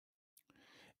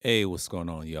Hey, what's going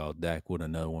on, y'all? Back with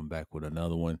another one. Back with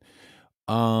another one.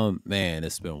 Man,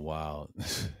 it's been wild,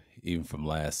 even from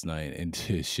last night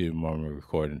into shit mama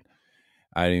recording.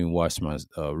 I didn't even watch my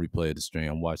replay of the stream.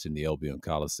 I'm watching the LBM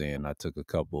Coliseum. I took a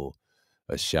couple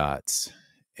of shots,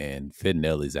 and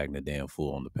Fittinelli's acting a damn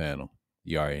fool on the panel.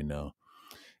 You already know,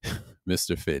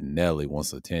 Mr. Fittinelli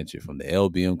wants attention from the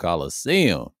LBM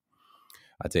Coliseum.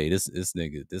 I tell you, this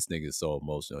nigga is so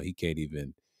emotional. He can't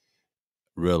even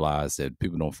realize that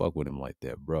people don't fuck with him like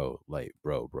that, bro. Like,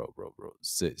 bro.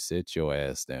 Sit your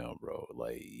ass down, bro.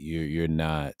 Like, you're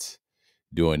not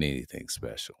doing anything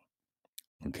special.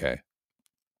 Okay.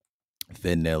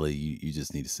 Fenelli, you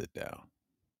just need to sit down.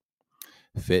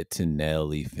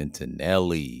 Fentinelli,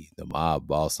 the mob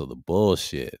boss of the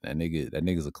bullshit. That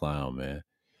nigga's a clown, man.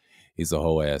 He's a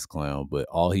whole ass clown, but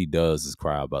all he does is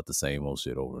cry about the same old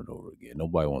shit over and over again.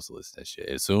 Nobody wants to listen to that shit.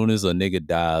 As soon as a nigga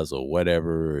dies or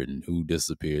whatever and who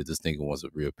disappears, this nigga wants to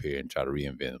reappear and try to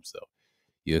reinvent himself.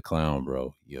 You're a clown,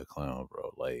 bro. You're a clown,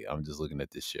 bro. Like, I'm just looking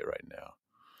at this shit right now.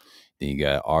 Then you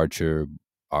got Archer,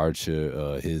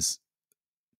 his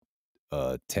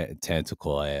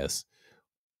tentacle ass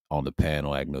on the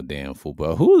panel acting no damn fool.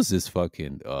 But who is this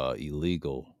fucking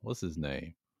illegal? What's his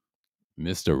name?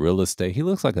 Mr. Real Estate. He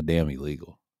looks like a damn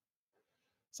illegal.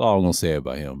 That's all I'm gonna say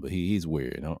about him. But he's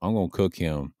weird. I'm gonna cook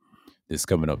him this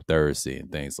coming up Thursday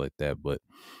and things like that. But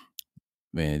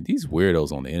man, these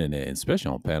weirdos on the internet, and especially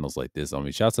on panels like this. I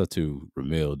mean, shouts out to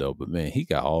Ramil though, but man, he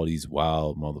got all these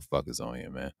wild motherfuckers on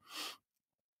here, man.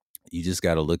 You just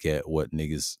got to look at what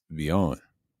niggas be on,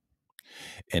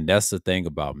 and that's the thing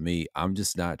about me. I'm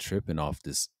just not tripping off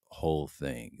this whole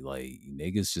thing. Like,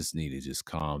 niggas just need to just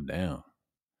calm down.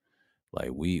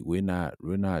 Like, we're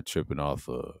not tripping off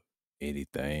of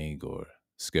anything or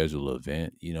schedule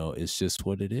event. You know, it's just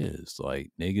what it is.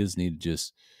 Like, niggas need to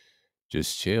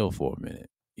just chill for a minute.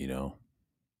 You know,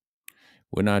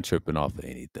 we're not tripping off of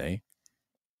anything,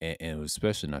 and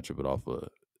especially not tripping off of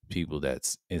people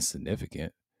that's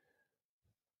insignificant.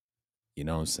 You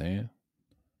know what I'm saying?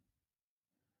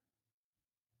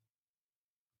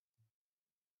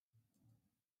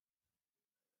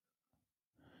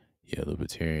 Yeah,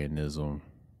 libertarianism.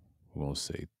 We're gonna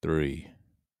say three.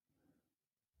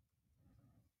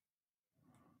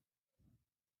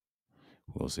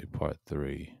 We're gonna say part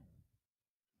three,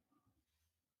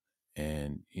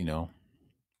 and I'm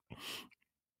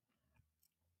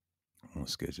gonna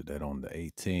schedule that on the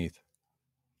 18th.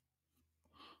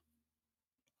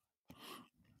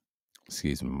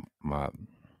 Excuse me, my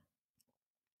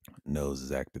nose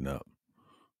is acting up.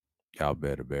 Y'all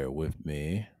better bear with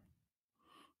me.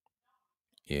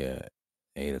 Yeah,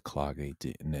 8 o'clock,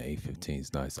 8 and 8:15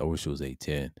 is nice. I wish it was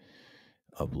 8:10.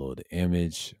 Upload the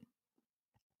image.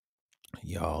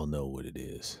 Y'all know what it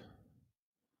is.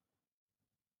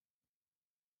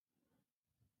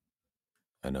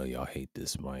 I know y'all hate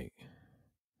this mic.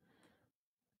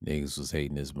 Niggas was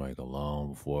hating this mic a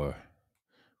long before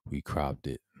we cropped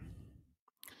it.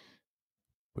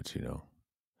 But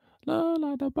la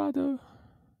la da ba da.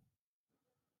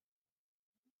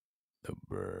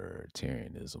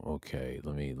 Libertarianism. Okay,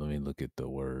 let me look at the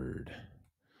word.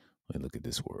 Let me look at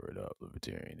this word up.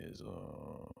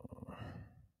 Libertarianism.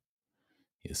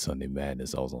 Yeah, Sunday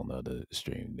Madness. I was on the other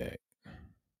stream deck.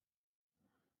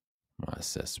 My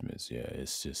assessments. Yeah,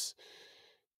 it's just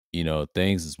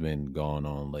things has been going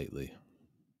on lately.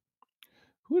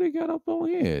 Who they got up on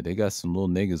here? They got some little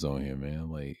niggas on here, man.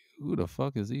 Like, who the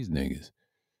fuck is these niggas?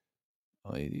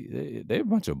 Like, they a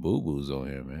bunch of boo boos on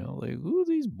here, man. Like, who are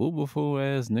these boo boo fool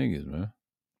ass niggas, man?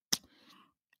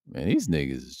 Man, these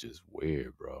niggas is just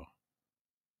weird, bro.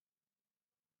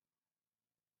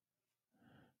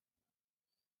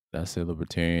 That's a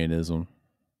libertarianism.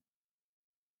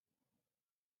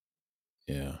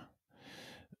 Yeah.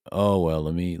 Oh well,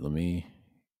 let me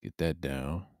get that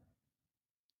down.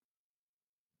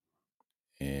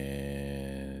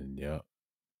 And yep,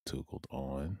 toggled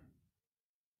on.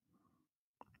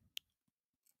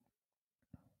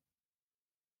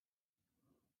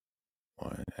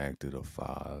 One acted of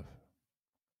five.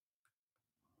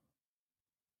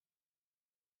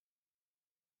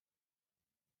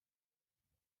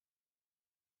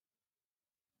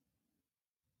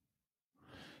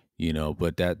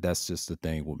 But that's just the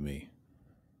thing with me.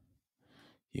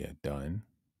 Yeah, done.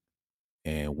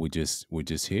 And we're just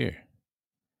here,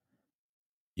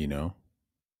 you know?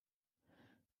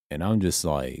 And I'm just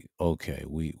like, okay,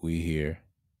 we here.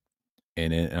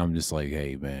 And then I'm just like,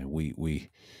 hey man, we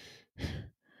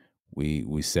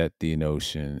set the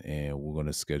notion and we're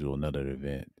gonna schedule another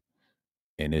event.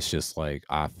 And it's just like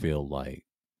I feel like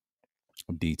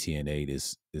DTN8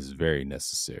 is very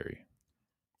necessary.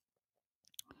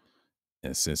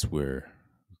 And since we're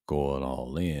going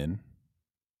all in,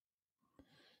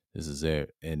 this is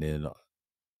it. And then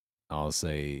I'll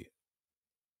say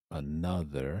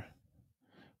another.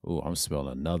 Oh, I'm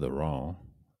spelling another wrong.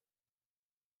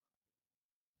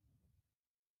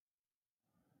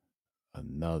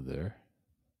 Another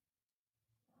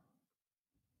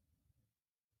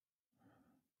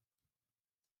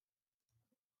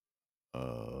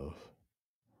of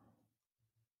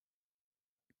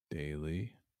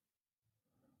Daily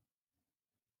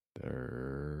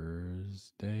Thursday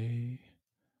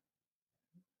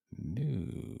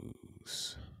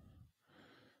News.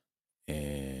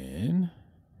 And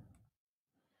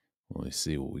let's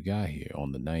see what we got here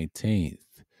on the 19th.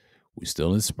 We're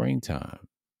still in springtime.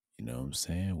 You know what I'm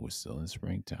saying? We're still in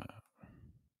springtime.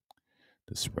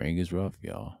 The spring is rough,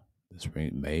 y'all. The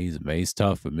spring May's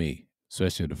tough for me,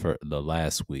 especially the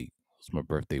last week. It's my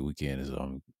birthday weekend, so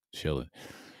I'm chilling.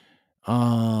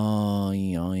 Ah,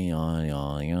 yeah, yeah,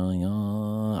 yeah, yeah,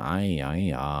 yeah.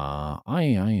 Yeah,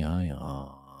 yeah, yeah, yeah.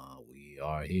 We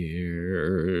are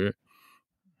here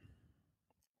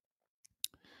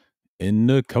in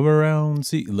the come around.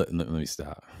 See, let me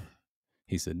stop.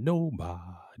 He said,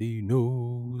 "Nobody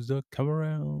knows the come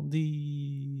around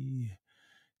thee,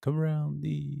 come around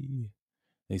thee."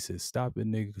 They said, "Stop it,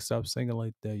 nigga! Stop singing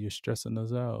like that. You're stressing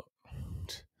us out."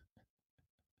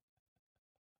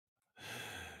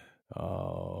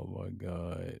 Oh my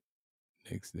god!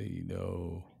 Next thing you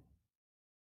know,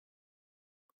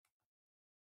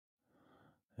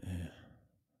 yeah,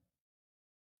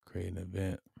 create an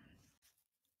event.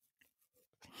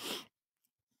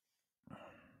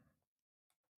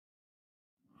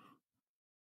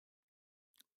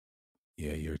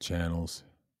 Yeah, your channels.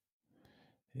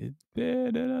 It's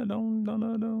better.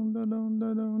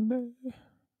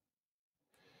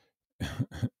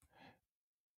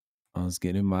 I was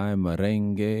getting my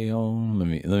merengue on. Let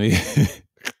me.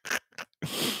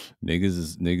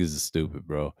 Niggas is stupid,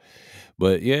 bro.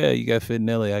 But yeah, you got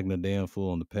Fitnelli acting a damn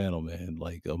fool on the panel, man.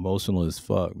 Like emotional as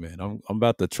fuck, man. I'm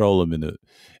about to troll him in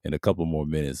a couple more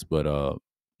minutes, but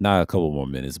not a couple more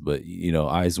minutes, but you know,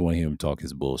 I just want to hear him talk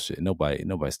his bullshit. Nobody's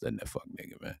studying that fuck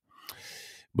nigga, man.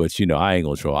 But you know, I ain't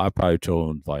gonna troll. I probably troll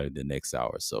him probably the next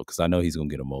hour or so because I know he's gonna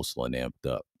get emotional and amped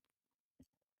up.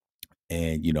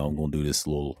 And you know, I'm gonna do this a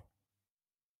little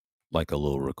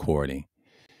recording.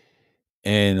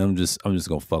 And I'm just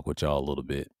gonna fuck with y'all a little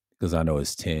bit because I know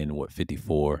it's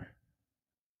 54.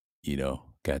 You know,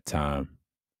 got time.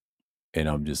 And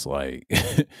I'm just like,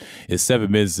 it's 7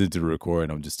 minutes into the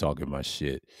recording. I'm just talking my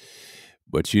shit.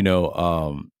 But you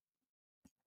know,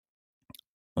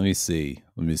 let me see.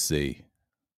 Let me see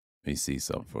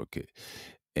something for a kid.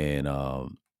 And I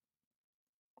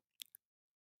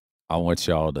want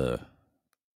y'all to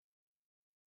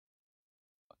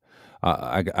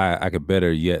I could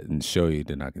better yet and show you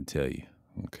than I can tell you.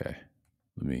 Okay.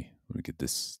 Let me get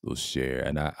this little share.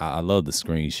 And I love the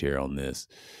screen share on this.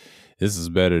 This is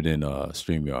better than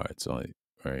StreamYards on it,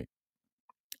 right?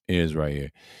 It is right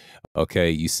here. Okay,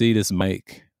 you see this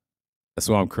mic? That's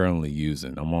what I'm currently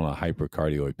using. I'm on a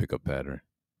hypercardioid pickup pattern,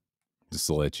 just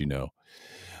to let you know.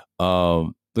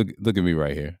 Look at me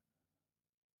right here.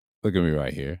 Look at me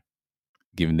right here.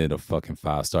 Giving it a fucking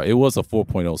 5 star. It was a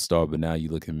 4.0 star, but now you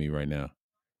look at me right now.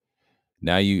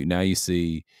 Now you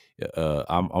see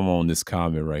I'm on this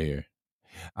comment right here.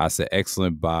 I said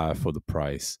excellent buy for the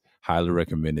price. Highly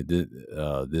recommended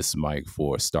this mic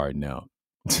for starting out.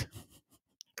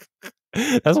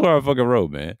 That's what I fucking wrote,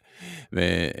 man.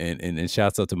 Man, and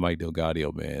shouts out to Mike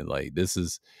Delgadio, man. Like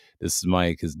this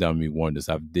mic has done me wonders.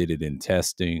 I've did it in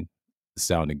testing, it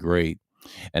sounded great.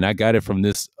 And I got it from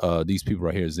these people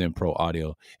right here, Zen Pro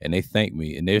Audio, and they thank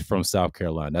me. And they're from South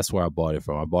Carolina. That's where I bought it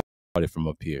from. I bought it from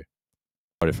up here.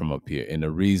 And the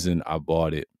reason I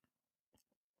bought it,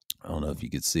 I don't know if you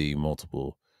could see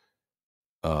multiple.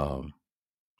 I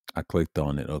clicked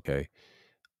on it. Okay.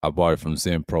 I bought it from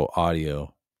Zen Pro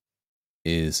Audio.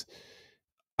 Is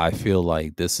I feel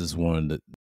like this is one of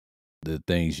the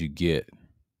things you get.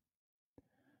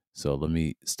 So let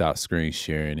me stop screen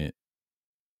sharing it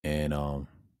and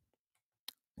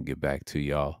get back to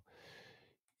y'all.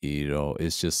 You know,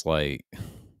 it's just like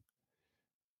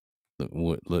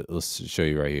let's show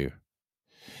you right here.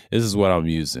 This is what I'm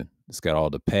using. It's got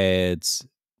all the pads,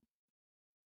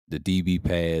 the DB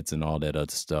pads, and all that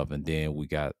other stuff. And then we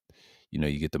got, you know,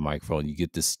 you get the microphone, you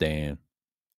get the stand,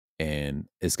 and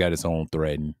it's got its own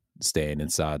threading stand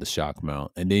inside the shock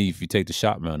mount. And then if you take the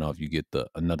shock mount off, you get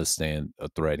another stand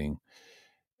of threading,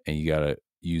 and you gotta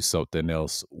use something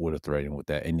else with a threading with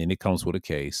that. And then it comes with a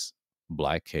case,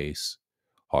 black case,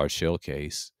 hard shell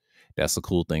case. That's the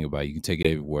cool thing about it. You can take it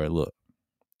everywhere. Look,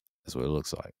 That's what it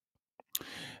looks like.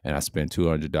 And I spent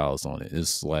 $200 on it.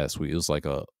 This last week. It was like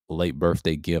a late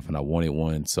birthday gift, and I wanted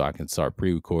one so I can start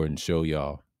pre-recording and show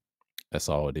y'all. That's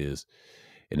all it is.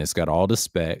 And it's got all the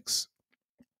specs,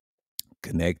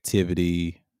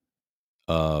 connectivity,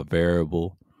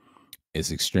 variable.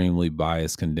 It's extremely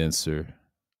biased condenser.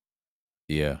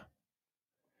 Yeah.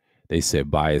 They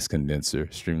said bias condenser,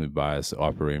 extremely biased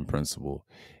operating principle.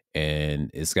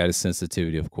 And it's got a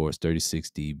sensitivity, of course, 36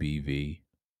 dBV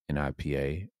in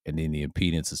IPA. And then the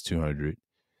impedance is 200.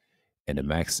 And the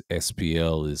max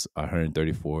SPL is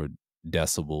 134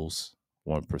 decibels,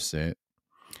 1%.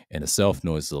 And the self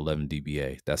noise is 11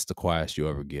 dBA. That's the quietest you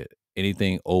ever get.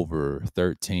 Anything over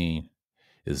 13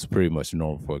 is pretty much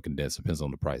normal for a condenser. Depends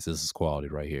on the price. This is quality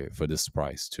right here for this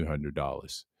price,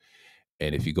 $200.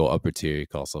 And if you go upper tier, it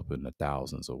costs up in the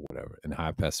thousands or whatever. And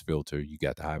high pass filter, you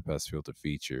got the high pass filter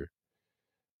feature.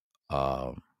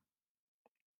 Um,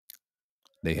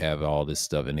 they have all this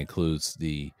stuff, and includes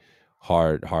the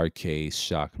hard case,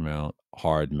 shock mount,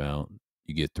 hard mount.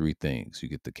 You get three things. You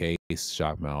get the case,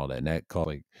 shock mount, and that cost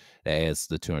like that adds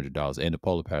the $200, and the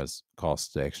polar pass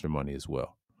costs the extra money as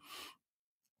well.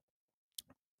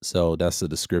 So that's the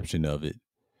description of it.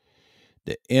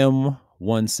 The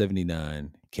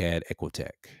M179 CAD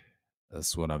Equitech.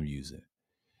 That's what I'm using.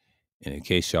 And in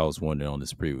case y'all was wondering on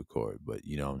this pre-record, but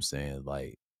you know what I'm saying?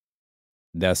 Like,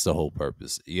 that's the whole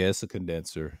purpose. Yeah, it's a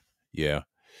condenser. Yeah.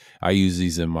 I use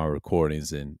these in my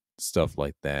recordings and stuff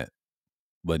like that.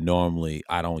 But normally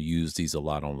I don't use these a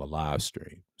lot on the live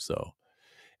stream. So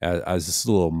as just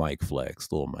a little mic flex,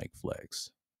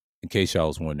 In case y'all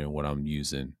was wondering what I'm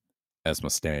using as my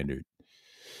standard.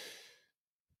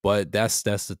 But that's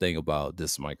the thing about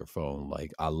this microphone.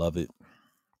 Like, I love it.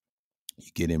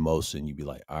 You get in motion, you be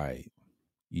like, all right,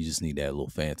 you just need that little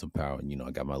phantom power. And,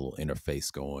 I got my little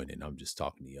interface going, and I'm just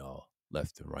talking to y'all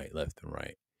left and right, left and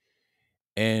right.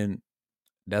 And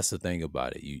that's the thing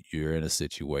about it. You're in a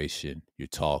situation, you're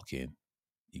talking,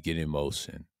 you get in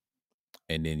motion,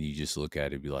 and then you just look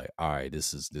at it and be like, all right,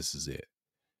 this is it.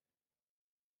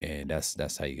 And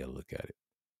that's how you gotta look at it.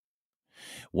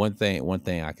 One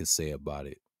thing I could say about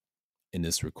it in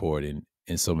this recording,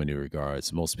 in so many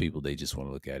regards, most people, they just want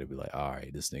to look at it and be like, all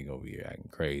right, this thing over here acting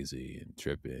crazy and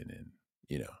tripping, and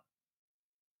you know.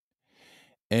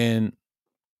 And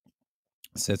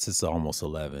since it's almost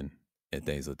 11 and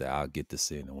things like that, I'll get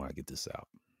this in and when I get this out.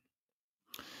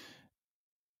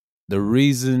 The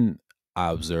reason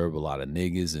I observe a lot of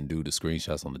niggas and do the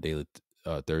screenshots on the Daily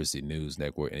Thursday News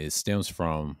Network, and it stems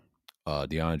from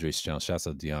DeAndre's channel. Shouts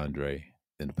out to DeAndre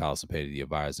in the Palace of Petty, the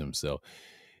advisor himself.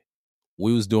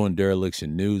 We was doing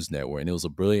Dereliction News Network, and it was a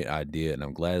brilliant idea, and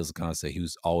I'm glad it's a concept. He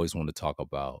was always wanting to talk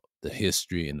about the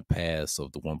history and the past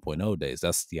of the 1.0 days.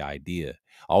 That's the idea.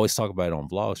 I always talk about it on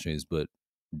vlog streams, but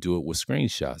do it with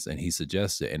screenshots. And he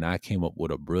suggested, and I came up with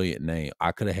a brilliant name.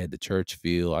 I could have had the church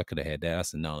feel. I could have had that. I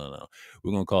said, no.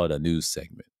 We're going to call it a news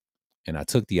segment. And I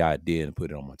took the idea and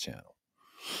put it on my channel.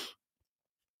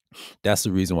 That's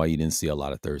the reason why you didn't see a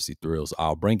lot of Thirsty Thrills.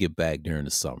 I'll bring it back during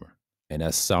the summer. And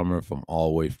that's summer from all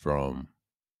the way from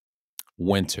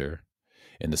winter.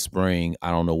 In the spring,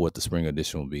 I don't know what the spring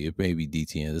edition will be. It may be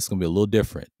DTN. It's going to be a little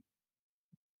different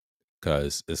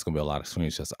because it's going to be a lot of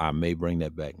screenshots. I may bring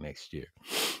that back next year.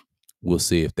 We'll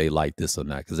see if they like this or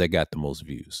not, because they got the most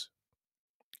views.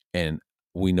 And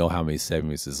we know how many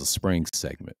segments is a spring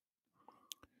segment.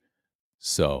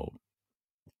 So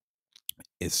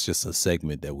it's just a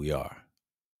segment that we are.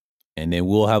 And then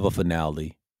we'll have a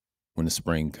finale when the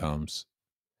spring comes.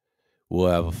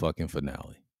 We'll have a fucking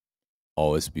finale.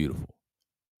 Oh, it's beautiful.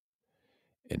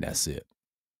 And that's it.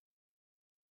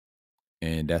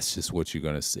 And that's just what you're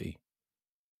going to see.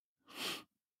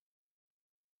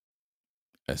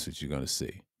 That's what you're going to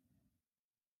see.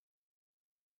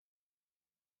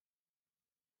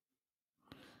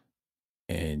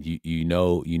 And you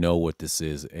know what this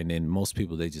is. And then most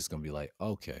people, they just going to be like,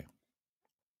 okay,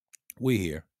 we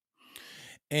here.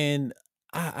 And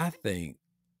I think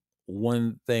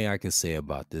one thing I can say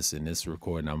about this in this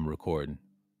recording I'm recording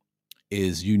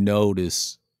is,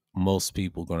 notice most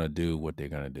people going to do what they're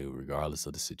going to do regardless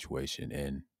of the situation,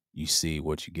 and you see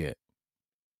what you get.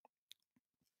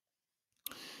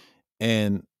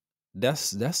 And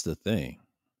that's the thing.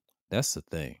 That's the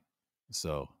thing.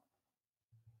 So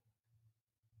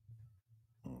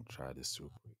I'll try this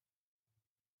real quick.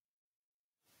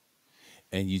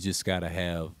 And you just got to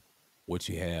have what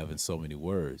you have in so many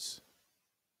words.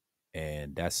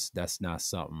 And that's not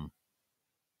something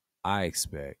I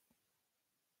expect.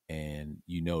 And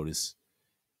you notice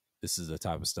this is the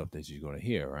type of stuff that you're going to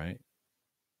hear, right?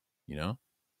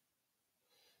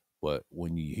 But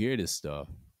when you hear this stuff,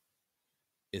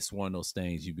 it's one of those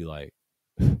things you'd be like,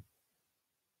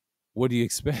 what do you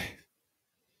expect?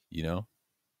 You know?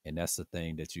 And that's the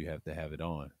thing that you have to have it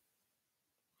on.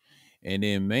 And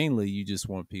then mainly you just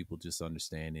want people just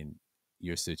understanding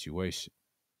your situation.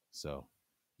 So,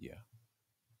 yeah.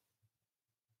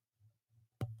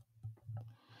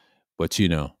 But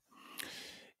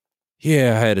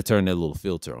yeah, I had to turn that little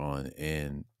filter on,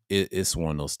 and it's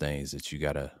one of those things that you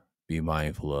gotta be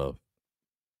mindful of.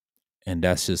 And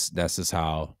that's just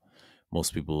how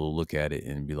most people will look at it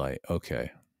and be like,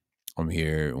 okay, I'm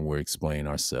here and we're explaining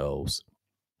ourselves,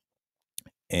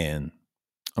 and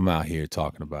I'm out here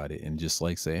talking about it, and just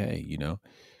like say, hey,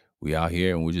 we out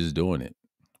here and we're just doing it.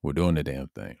 We're doing the damn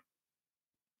thing.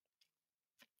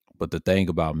 But the thing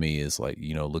about me is like,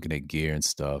 looking at gear and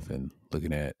stuff and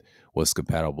looking at what's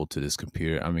compatible to this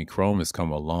computer. I mean, Chrome has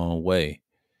come a long way.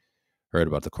 Heard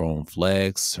about the Chrome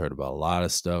Flex, heard about a lot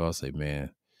of stuff. I was like,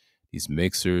 man, these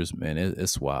mixers, man,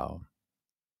 it's wild.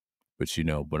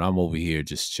 But I'm over here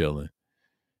just chilling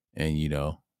and,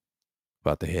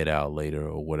 about to head out later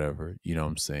or whatever, you know what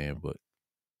I'm saying?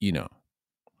 You know,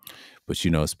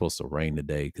 it's supposed to rain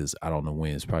today because I don't know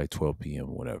when. It's probably 12 p.m.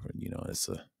 or whatever. It's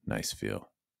a nice feel.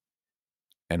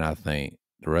 And I think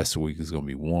the rest of the week is going to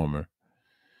be warmer.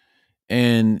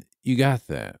 And you got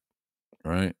that,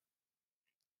 right?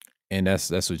 And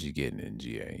that's what you're getting in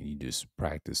GA. You just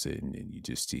practice it and then you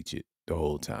just teach it the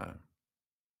whole time.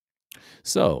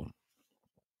 So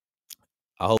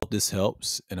I hope this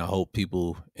helps and I hope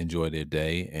people enjoy their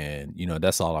day. And,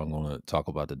 that's all I'm going to talk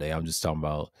about today. I'm just talking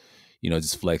about,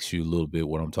 just flex you a little bit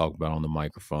what I'm talking about on the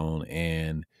microphone.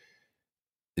 And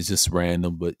it's just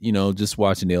random, but, just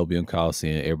watching the LBM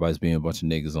Coliseum, everybody's being a bunch of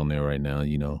niggas on there right now.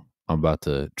 I'm about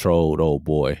to troll the old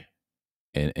boy.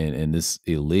 And this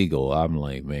illegal. I'm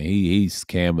like, man, he's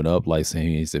camming up like saying,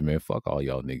 he said, man, fuck all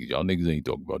y'all niggas. Y'all niggas ain't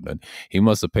talking about nothing. He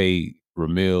must have paid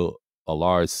Ramil a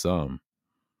large sum.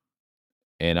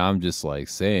 And I'm just like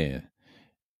saying,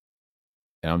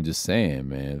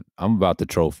 man, I'm about to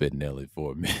troll Fit Nelly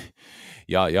for a minute.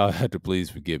 y'all have to please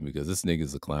forgive me because this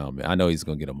nigga's a clown, man. I know he's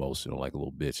gonna get emotional like a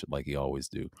little bitch, like he always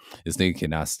do. This nigga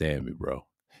cannot stand me, bro.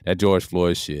 That George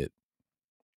Floyd shit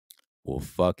will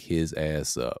fuck his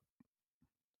ass up.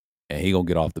 And he gonna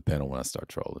get off the panel when I start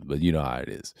trolling. But you know how it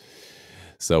is.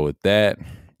 So with that,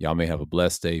 y'all may have a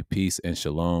blessed day. Peace and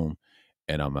shalom.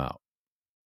 And I'm out.